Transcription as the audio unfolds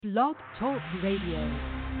Blog Talk Radio.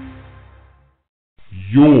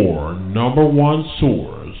 Your number one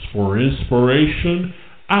source for inspiration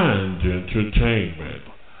and entertainment.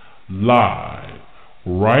 Live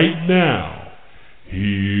right now.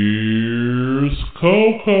 Here's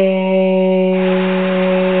Koko.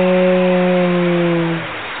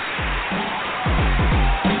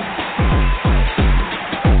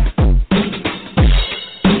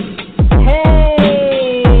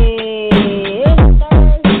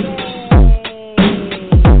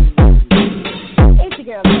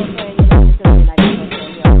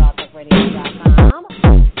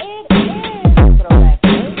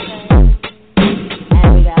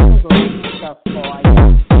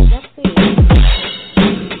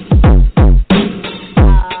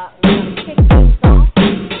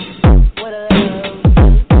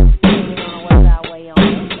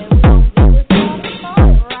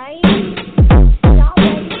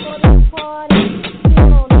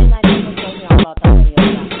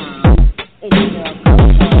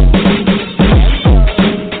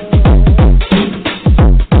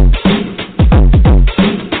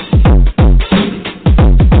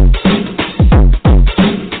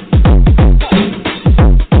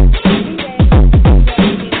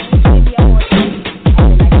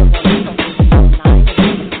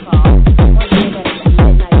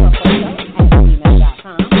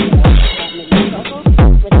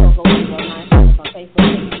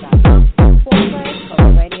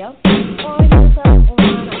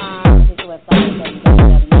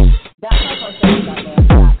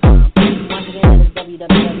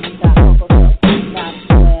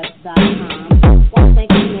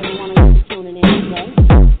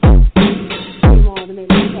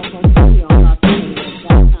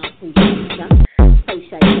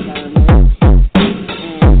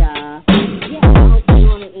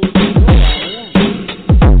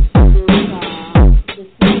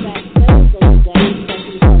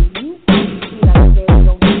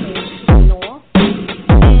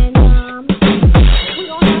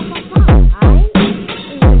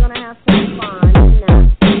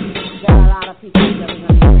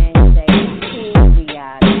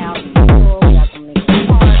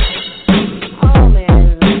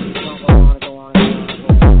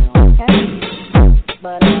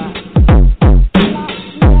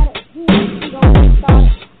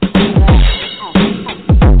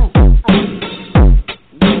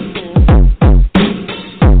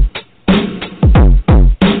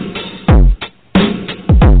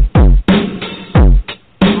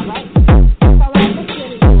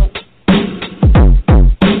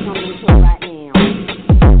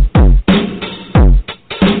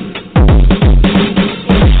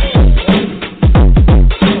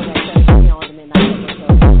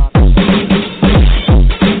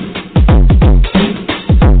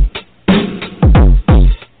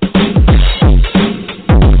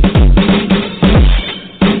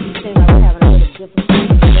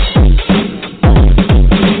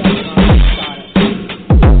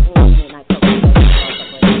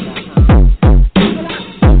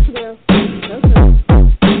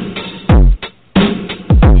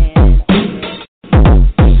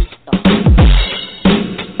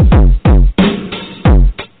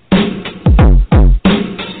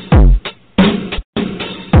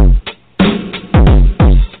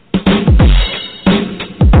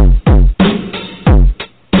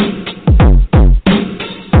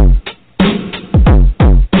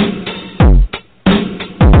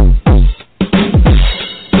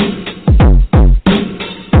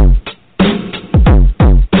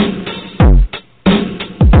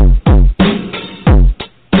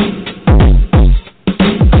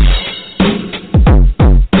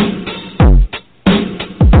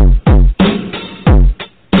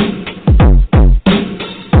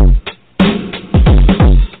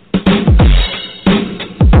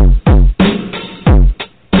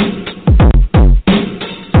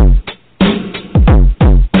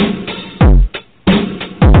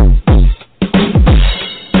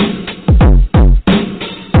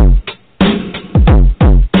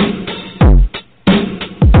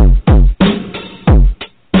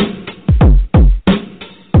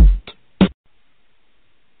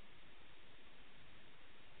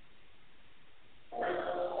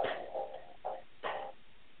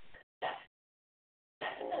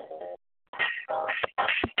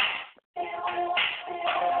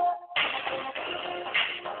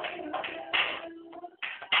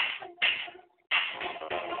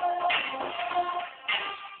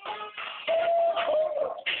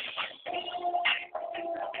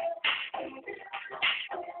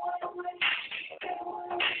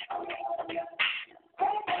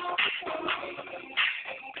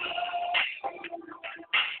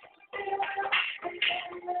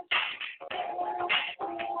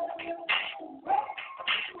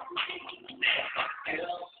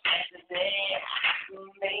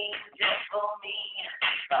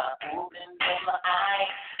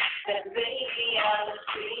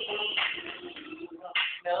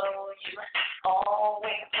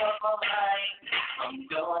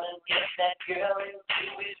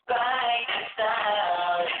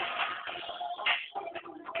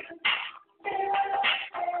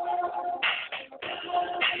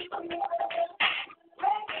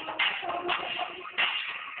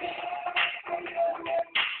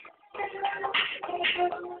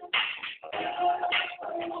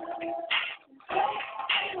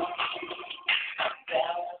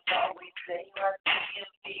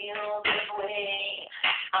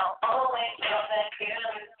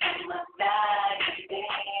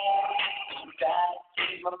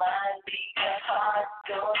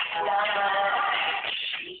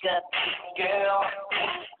 got this girl,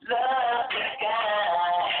 love the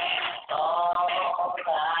guy. All I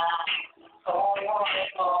want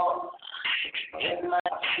for in my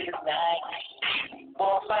tonight.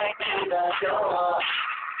 Walk right to the door.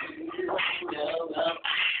 You know,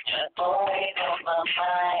 that's always on my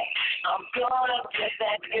mind. I'm gonna get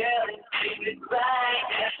that girl and keep it right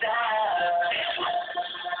inside.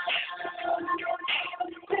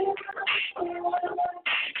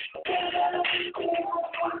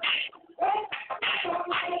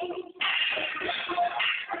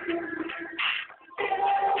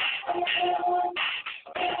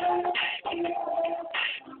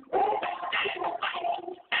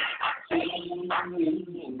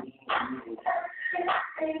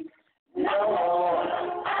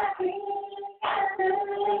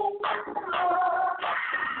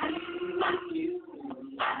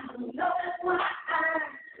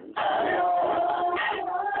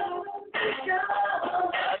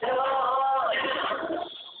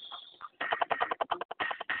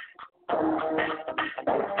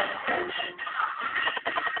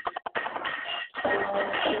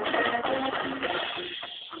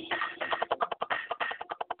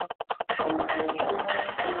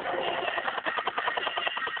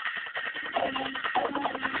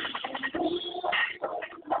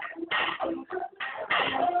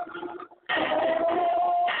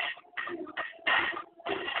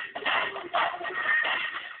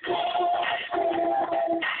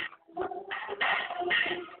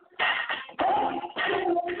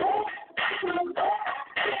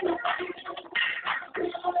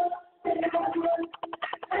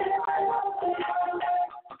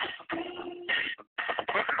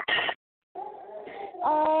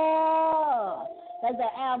 That's the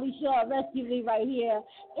Albie Short Rescue Me right here.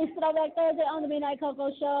 It's Throwback Thursday on the Midnight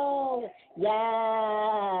Koko Show.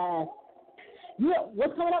 Yes. Yeah,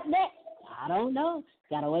 what's coming up next? I don't know.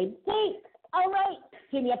 Gotta wait and see. All right.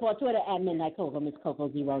 Hit me up on Twitter at Midnight Koko, Miss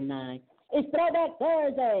Koko09. It's Throwback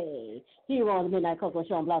Thursday here on the Midnight Koko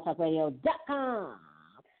Show on blogtalkradio.com.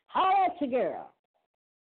 Holla at your girl.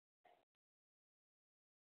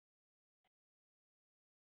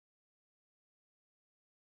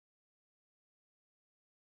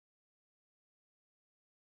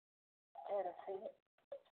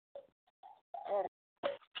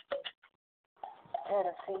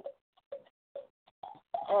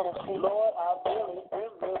 Lord, I really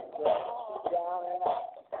been lifted down and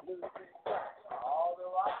out.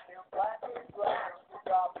 Although I am black and brown,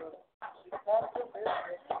 she's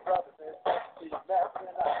pessimistic, brother, she's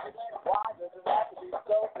messing up. Why does it have to be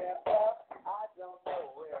so damn tough? I don't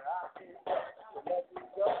know where I can go. Let me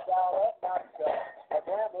go down at night, I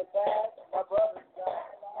am a bad, my brother's gone.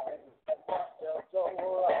 And that's what they'll go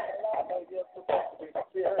right. I know you're supposed to be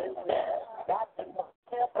serious. Got to know,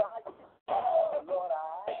 can't buy you. Lord, I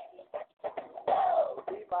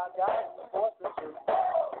be my God, support the truth.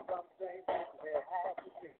 Some things it has to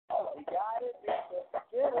be. We got it,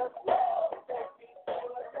 get us low. Take me to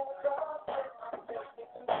another road. Take me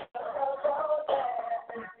to another road.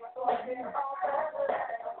 Take me to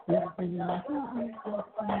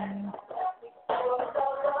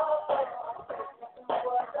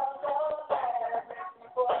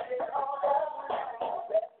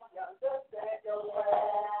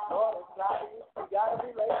got a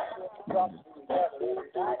relationship, talk to each other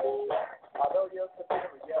every night. Although you're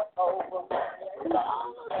superior, over me,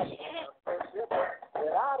 friendship,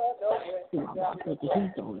 that I don't know where you got me.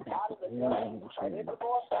 Out of the door, and in the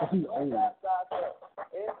morning,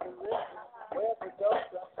 in position, where's the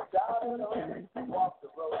dope, down and over, walk the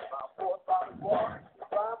road, my forefathers walk,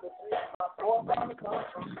 climb the tree, my forefathers come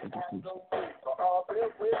from, and so free. For all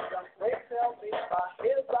their wisdom, they tell me, my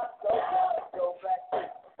ears are so good, go back to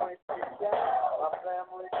when you down, my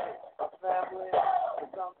family,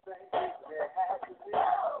 there's something there has to be.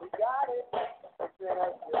 We got it, it's in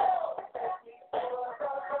us. Take me to a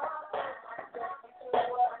make me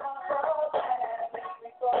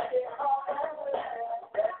forget all that we had.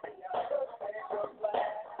 Let me understand your plan.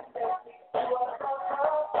 Take me to a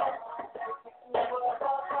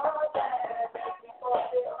make me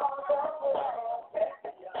forget all that we had.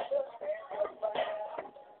 Let me understand your plan.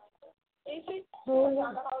 Easy?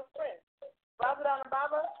 On the whole sprint. Barbara down the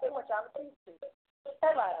Barbara, they went down the Tuesday.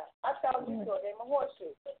 Headliner, I found you, so I gave him a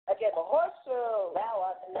horseshoe. Now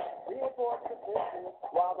I see reinforced position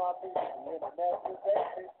while my people in the master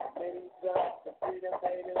basis. Many guns to freedom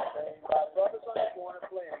made it same. My brothers on the corner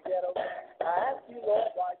playing ghetto game. I ask you, Lord,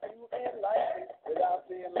 why you enlighten me without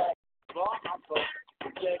being like long I'm supposed to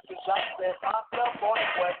take this out there. I'm the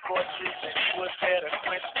morning wet for trees and you was there to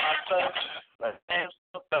quench my thirst. But I'm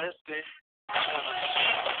so thirsty.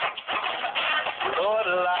 Lord,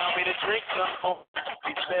 allow drink some more.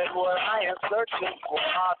 He said what I am searching for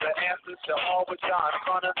are the answers to all which are in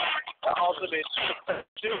front of me. The ultimate truth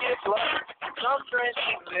to get blood. Some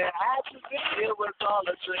drinking their ashes and it was all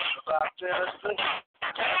a dream about Tennessee.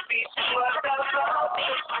 Take me to what I love.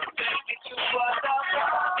 Take me to what I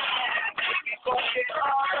love. Take me fucking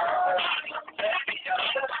hard. Let me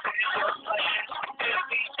understand your plan. Take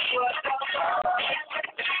me to what I love.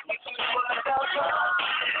 Take me to what I love.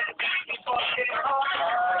 Take me fucking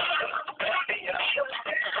hard. Let me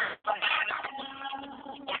understand your plan.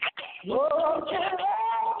 Won't you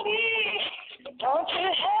help me? Won't you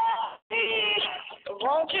help me?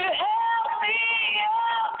 Won't you help me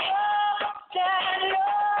understand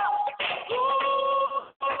love? Ooh.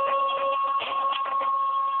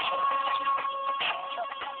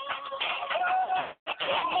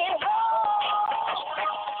 Take me home.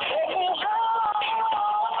 Take me home.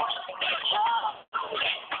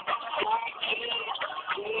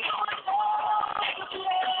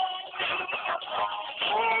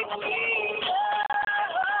 Take me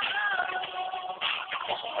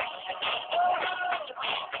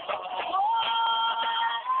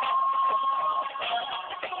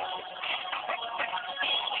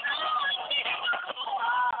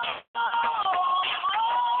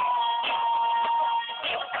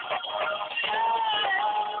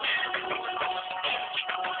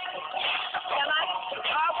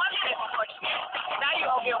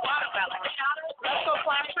let's go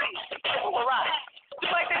climb trees. We'll ride.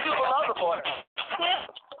 Just like they do below the border. Yeah.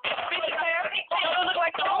 Fishes there, don't look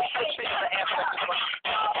like the ocean trees in the airport.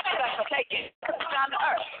 That's to take it. It's down to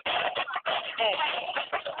earth. Hey.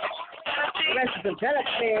 Tennessee. Rest of the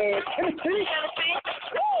Tennessee. Tennessee. Tennessee.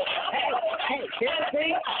 Hey,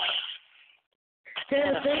 Tennessee.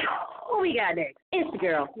 Tennessee. What we got next? It's the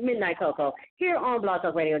girl, Midnight Koko, here on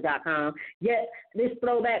blogtalkradio.com. Yes, this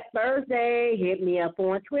Throwback Thursday. Hit me up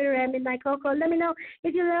on Twitter at Midnight Koko. Let me know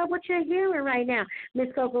if you love what you're hearing right now. Miss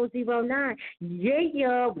Coco09.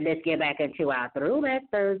 Yeah. Let's get back into our Throwback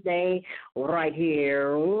Thursday right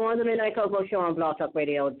here on the Midnight Koko Show on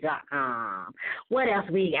blogtalkradio.com. What else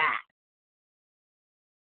we got?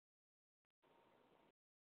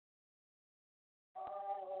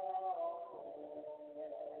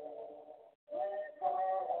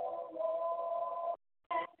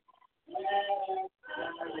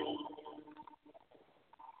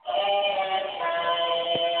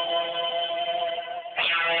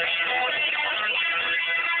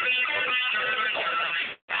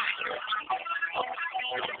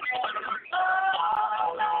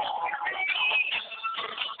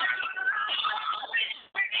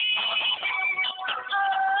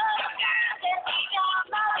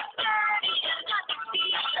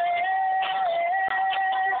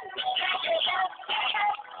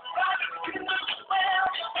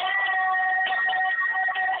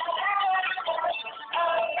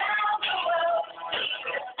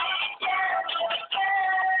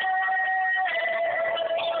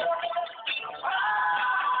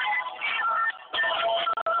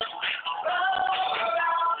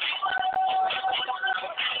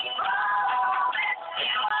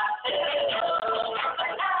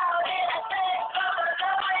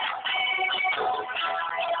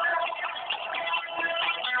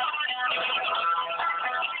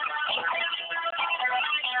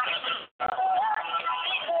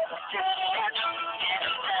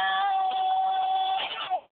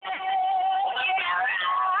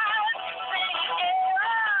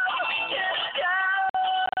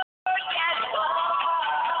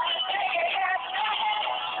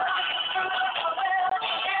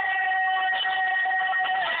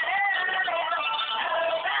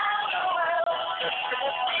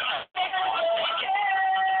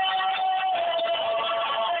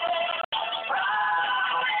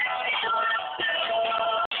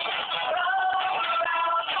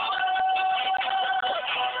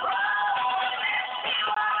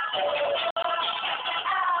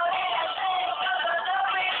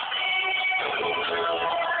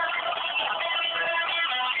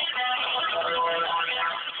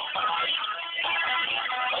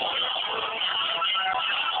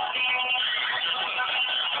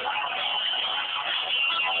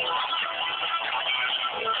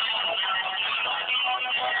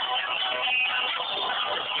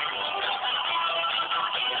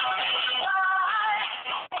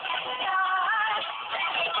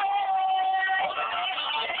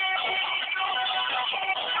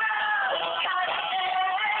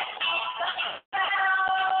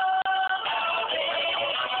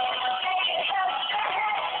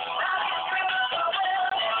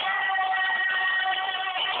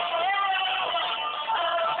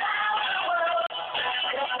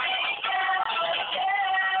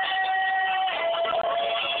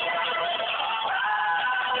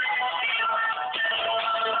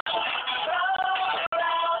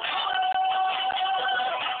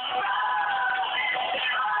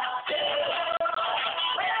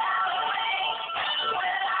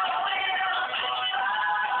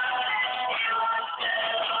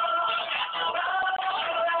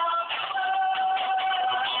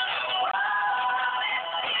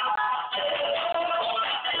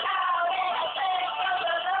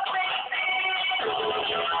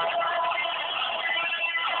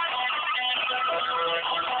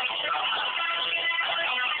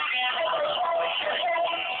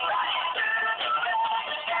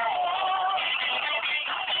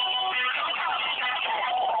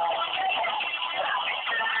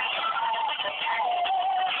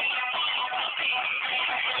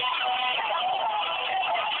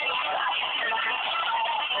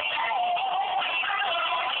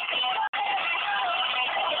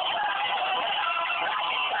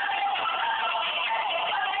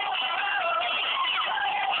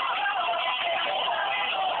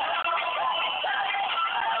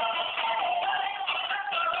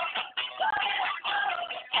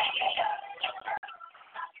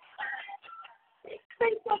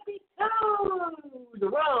 B-52,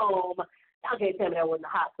 Jerome. Y'all can't tell me that wasn't a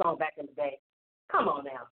hot song back in the day. Come on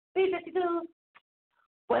now. B-52,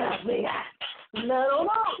 what else we got? No.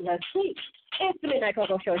 Let's see. It's the Midnight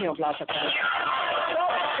Koko Show here on Blog Talk Radio.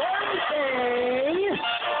 Thursday.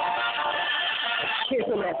 Here's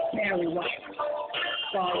some of that Barry White.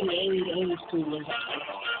 Sorry, old school.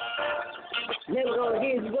 Never gonna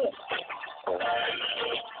give you up.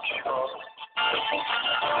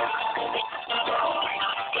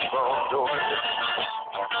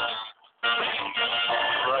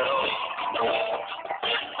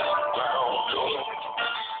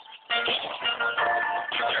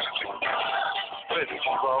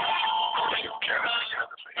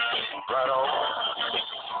 Right on.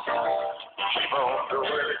 Keep on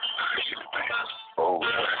doing it. Oh,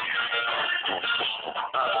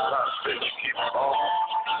 I said you keep on.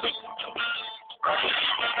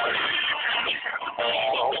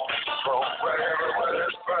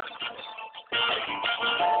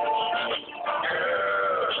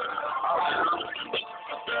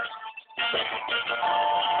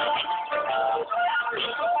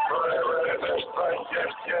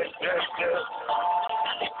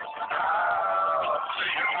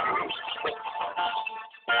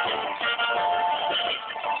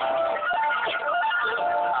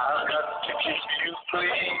 I've got to keep you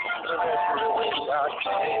pleased in every way I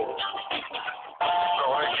can. So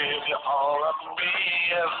I give you all of me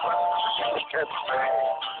as much as you can say.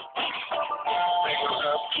 Things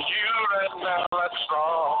up to you right now, that's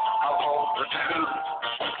all I want to do.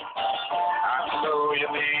 I know you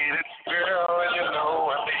need it, girl, and you know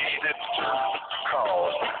I need it too.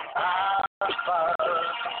 'Cause I find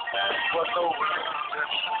what the world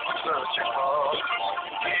is searching for.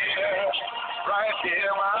 Yeah, right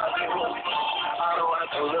here, my dear. I don't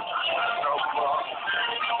have to look no more.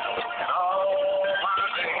 And all my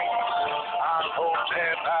days, I hope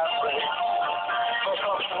and I pray for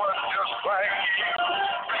someone just like you.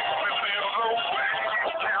 We feel no way,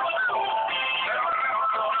 never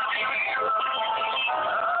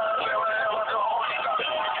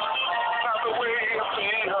not the way you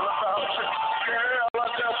feel about you. Girl, I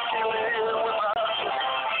just can't live without you.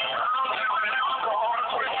 I'm never gonna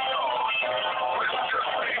quit. With just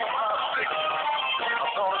me, my stick. I'm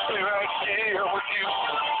gonna stay right here with you.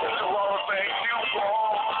 Do all the things you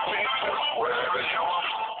want me to, wherever you want.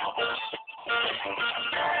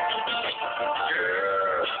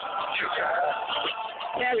 Girl, you got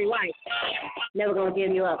it. Barry White. Never gonna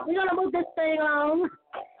give you up. We're gonna move this thing on.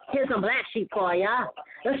 Here's some Black Sheep for ya.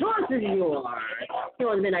 The choice is yours. Here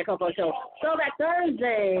on the Midnight Koko Show. Throwback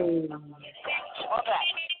Thursday. Hold back.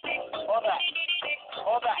 Hold back.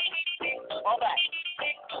 Hold back. Hold back.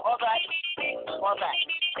 Hold back. Hold back. Hold back.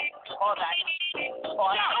 Hold back.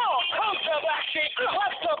 Oh, who's the black sheep?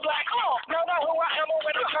 What's the black? Oh, know who I am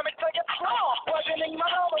when I'm coming to you. Oh, wasn't in my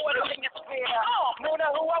home, wasn't in your sphere. Oh, know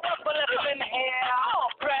who I was, but living in here. Oh,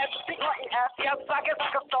 Brad, yes, I guess I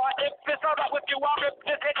can start. If it's all right with you, I'll rip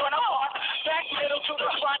this head when I start. Back middle to the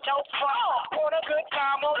front, no front. Want a good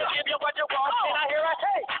time, wanna give you what you want. And I hear I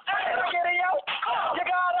take. Get it, yo. You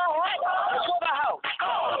got a hat for the house.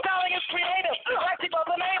 Styling is creative. Black people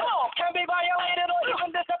the name. Can be violated or even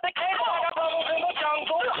disapplicated. I got bubbles in the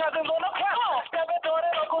jungle, cousins on the press. Never thought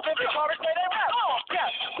it, uncles in the chorus, they rap.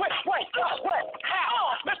 Yes, quick, wait, what,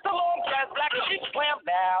 how? Mr. Long Dress, Black Sheep Slam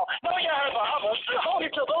now. Know you heard the others, only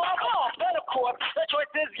to the left. Then, of course, the choice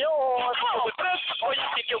is yours. With this, or you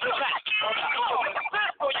think you'll be back. With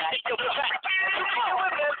this, or you think you'll be back. You think you'll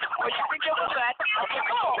be this, or you think you'll be back.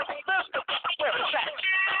 This, where it's at.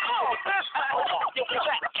 This, you'll be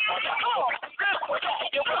back. This,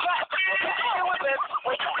 you'll be back. You think you'll be this,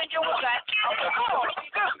 or you think you'll be back.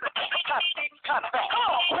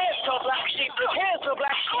 Here's the black sheep. Here's the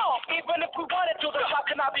black sheep. Even if we wanted to, the shop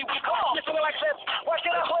cannot be weak. Listen like this. Why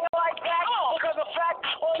should I hold it like that? Because of fact,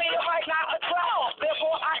 only it might not attract.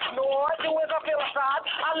 Therefore, I ignore. Do as I feel inside.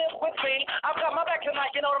 I live with me. I've got my back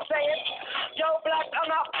tonight. You know what I'm saying? Yo, black, I'm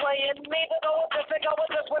not playing. Neither go with this and go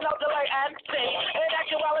with this with no delay and see. In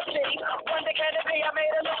actuality, when the can it be, I made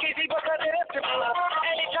it look easy because it is to me.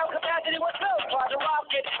 Anytime capacity was built, try to rock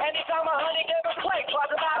it. Anytime a honey gave a play, try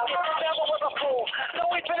to knock it. Never was a fool. So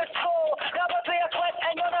we finished school. Never see a sweat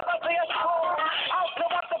and you'll never see a school. Out to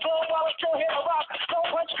rock the floor while it's still here to rock. Don't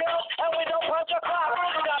punch girls and we don't punch a clock.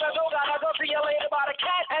 Gotta go see you later by the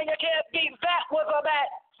cat and you can't beat that with a bat.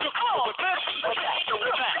 This or that, you'll be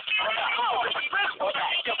back. This or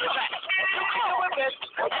that, you'll be back. You with this,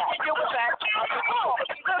 you with that.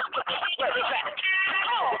 This, where is that?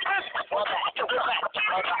 This or that, you'll be back.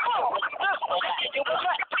 This or that, you'll be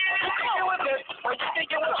back. You with this,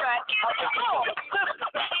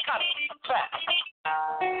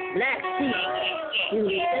 You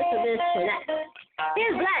need this or this or that.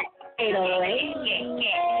 Here's Black, 808.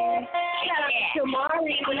 Shout out to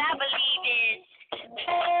Marley. What I believe is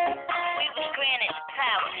we was granted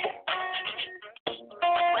power.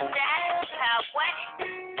 What's that? Power what?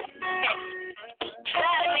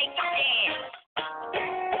 Gotta make you dance.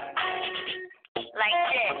 Like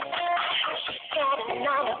this. Got a 9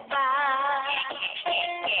 to 5.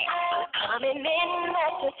 Coming in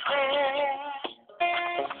at the 12.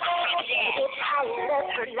 It's how you live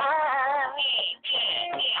for life.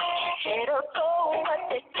 It'll go what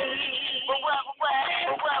they see.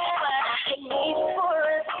 I need for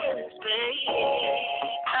a kiss, baby.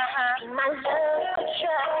 My love could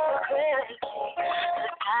drive you crazy.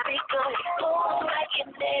 I be going cold like an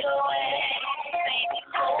 808. Baby,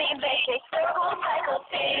 pull me, make it circle like a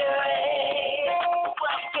theater.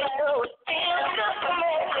 You know it feels good from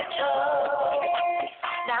head to toe.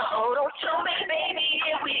 Now hold on to me, baby,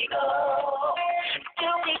 here we go.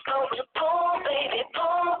 Still be going boom, baby,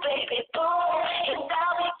 boom, baby, boom. And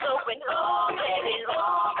I'll be going oh, baby,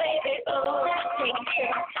 oh.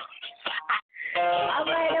 All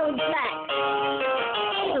right, it was Black.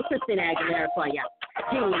 So Christina Aguilera for ya.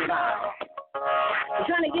 Junior Bob. I'm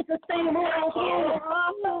trying to get this thing moving here.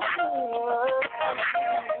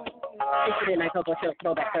 It's the Midnight Koko Show,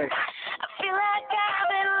 Throwback Thursday. I feel like I've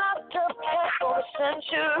been locked up for a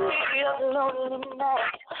century of lonely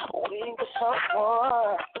nights, waiting for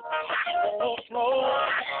someone to release me.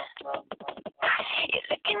 You're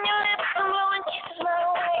licking your lips and blowing kisses my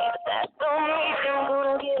way, but that don't mean I'm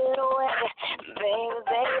gonna give it away,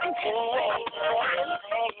 baby.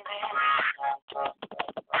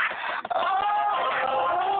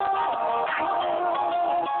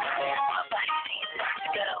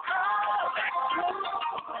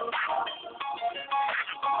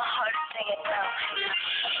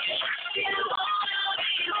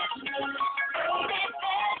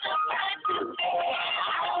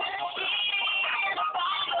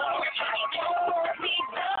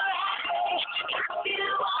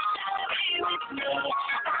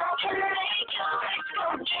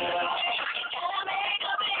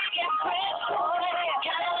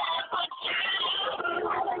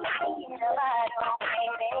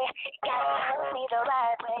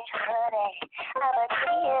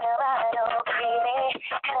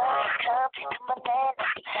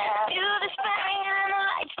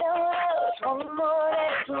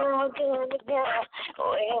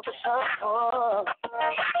 Waiting for someone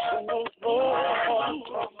to make me.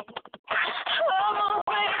 I'm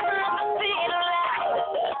away from the beat of life.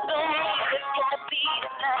 Don't need this gotta be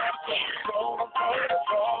tonight.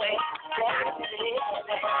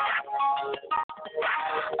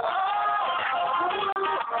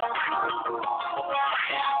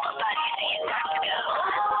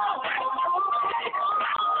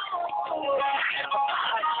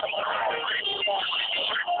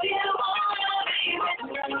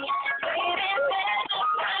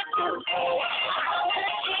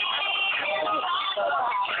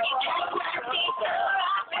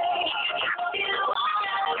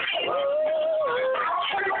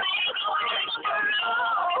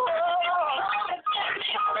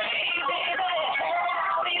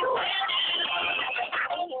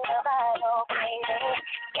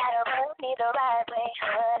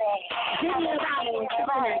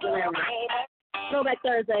 Throwback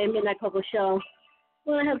Thursday, Midnight Koko Show.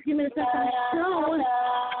 We're going to have a few minutes left of the show.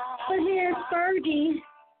 But here's Fergie.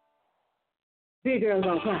 Big girls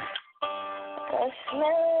don't cry. The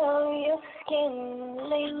smell of your skin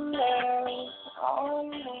lingers on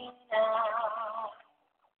me now.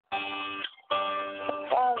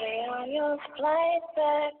 Probably on your flight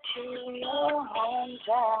back to your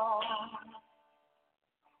hometown.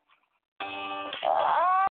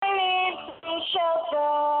 I need some shelter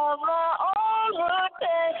of my own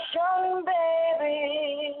protection, baby.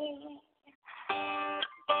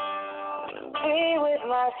 Be with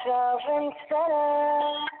myself instead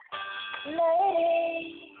of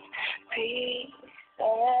lady, peace,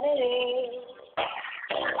 serenity.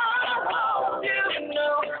 I hope you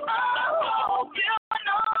know,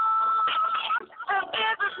 that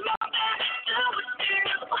this is nothing to do with you.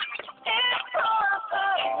 It's all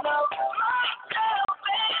personal, myself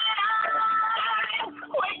and I.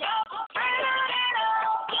 Wake up feeling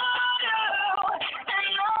all blue,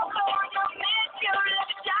 and I'm gonna miss you. Let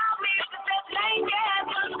me tell me if it's like that,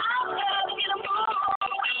 'cause I'm gonna get a move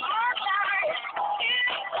on with my life.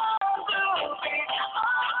 It's all blue,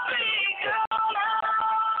 I'll be gone now,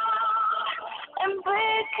 and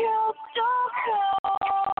break you don't cry.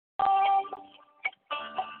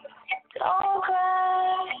 Don't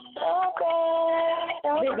cry, don't cry,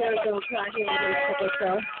 don't Big girls don't cry here on the Koko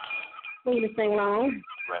Show. For you to sing along.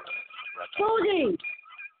 Fuji.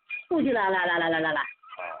 Fuji la la la la la la la.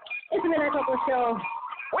 It's the Midnight Koko Show.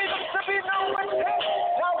 We used to be known as hell.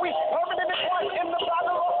 Now we permanent and one in the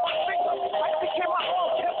bottle of my finger. I became my own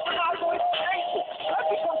tip and I always changed it. Let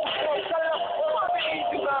me come to school, shut up. I'll be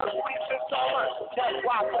easy, man. Sweet and summer. That's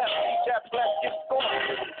why bless me, that bless gets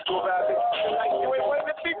going. Go back and like you ain't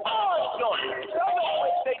waiting before it's done. Tell me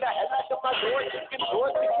always say that. And like my door, you can do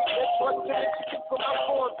it. You can get one to the chicken from my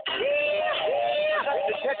phone. Yeah. That's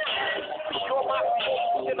the text. You're my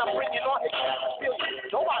feet. Then I'm bringing on it. I feel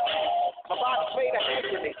you. Nobody. My body's made of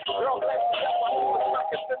agony. Girl, let's step on you with my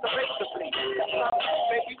consideration. That's not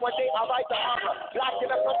maybe one day I'll write the opera.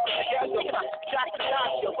 Locking up something together. Jack the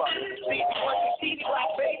Joshua. See, one see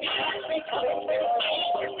black baby. Speak to them, baby.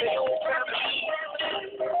 They don't grab me.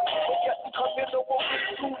 But yet you come in the womb,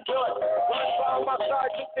 it's too good. Run by my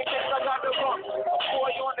side, you think I got the run. A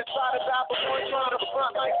boy on the side of that, but boy trying to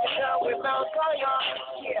front like you down with Mount Zion.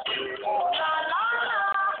 Yeah. Oh, la, la, la.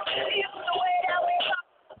 It's the way that we come.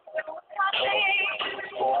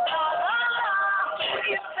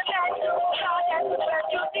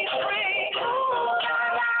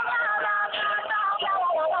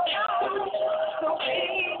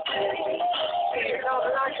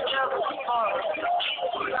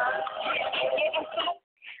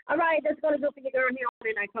 All right, that's going to do for your girl here on the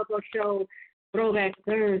Midnight Koko Show, Throwback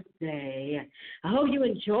Thursday. I hope you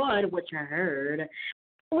enjoyed what you heard.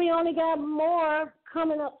 We only got more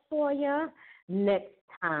coming up for you next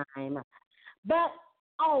time. But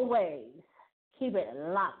always keep it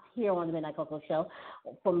locked here on the Midnight Koko Show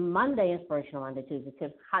for Monday, Inspirational Monday, Tuesday,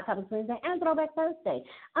 Tips, Hot Topics Wednesday, and Throwback Thursday.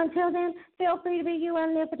 Until then, feel free to be you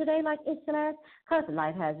and live for today like it's the last, because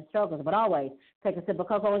life has its struggles. But always take a sip of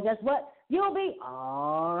cocoa, and guess what? You'll be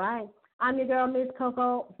all right. I'm your girl, Miss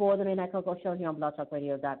Koko, for the Midnight Koko Show here on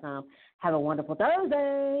blogtalkradio.com. Have a wonderful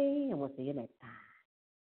Thursday, and we'll see you next time.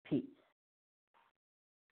 Peace.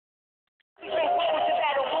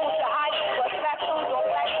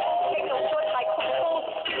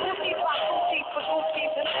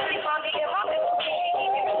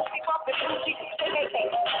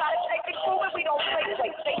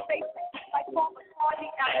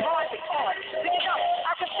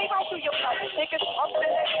 I can see right through your mouth. Niggas up in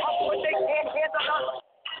their up with their hands on us.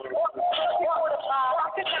 I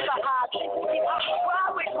can never hide. Why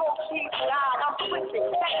we gon' keep lying? I'm switching.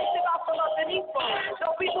 That shit out from underneath us.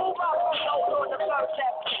 Don't we move out from those on the first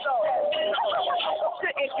episode.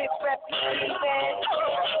 Shouldn't get refugee, man.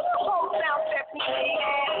 Hold down refugee,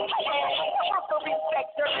 man. I want to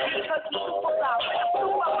respect her because you super loud.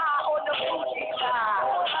 Super high on the Fuji line.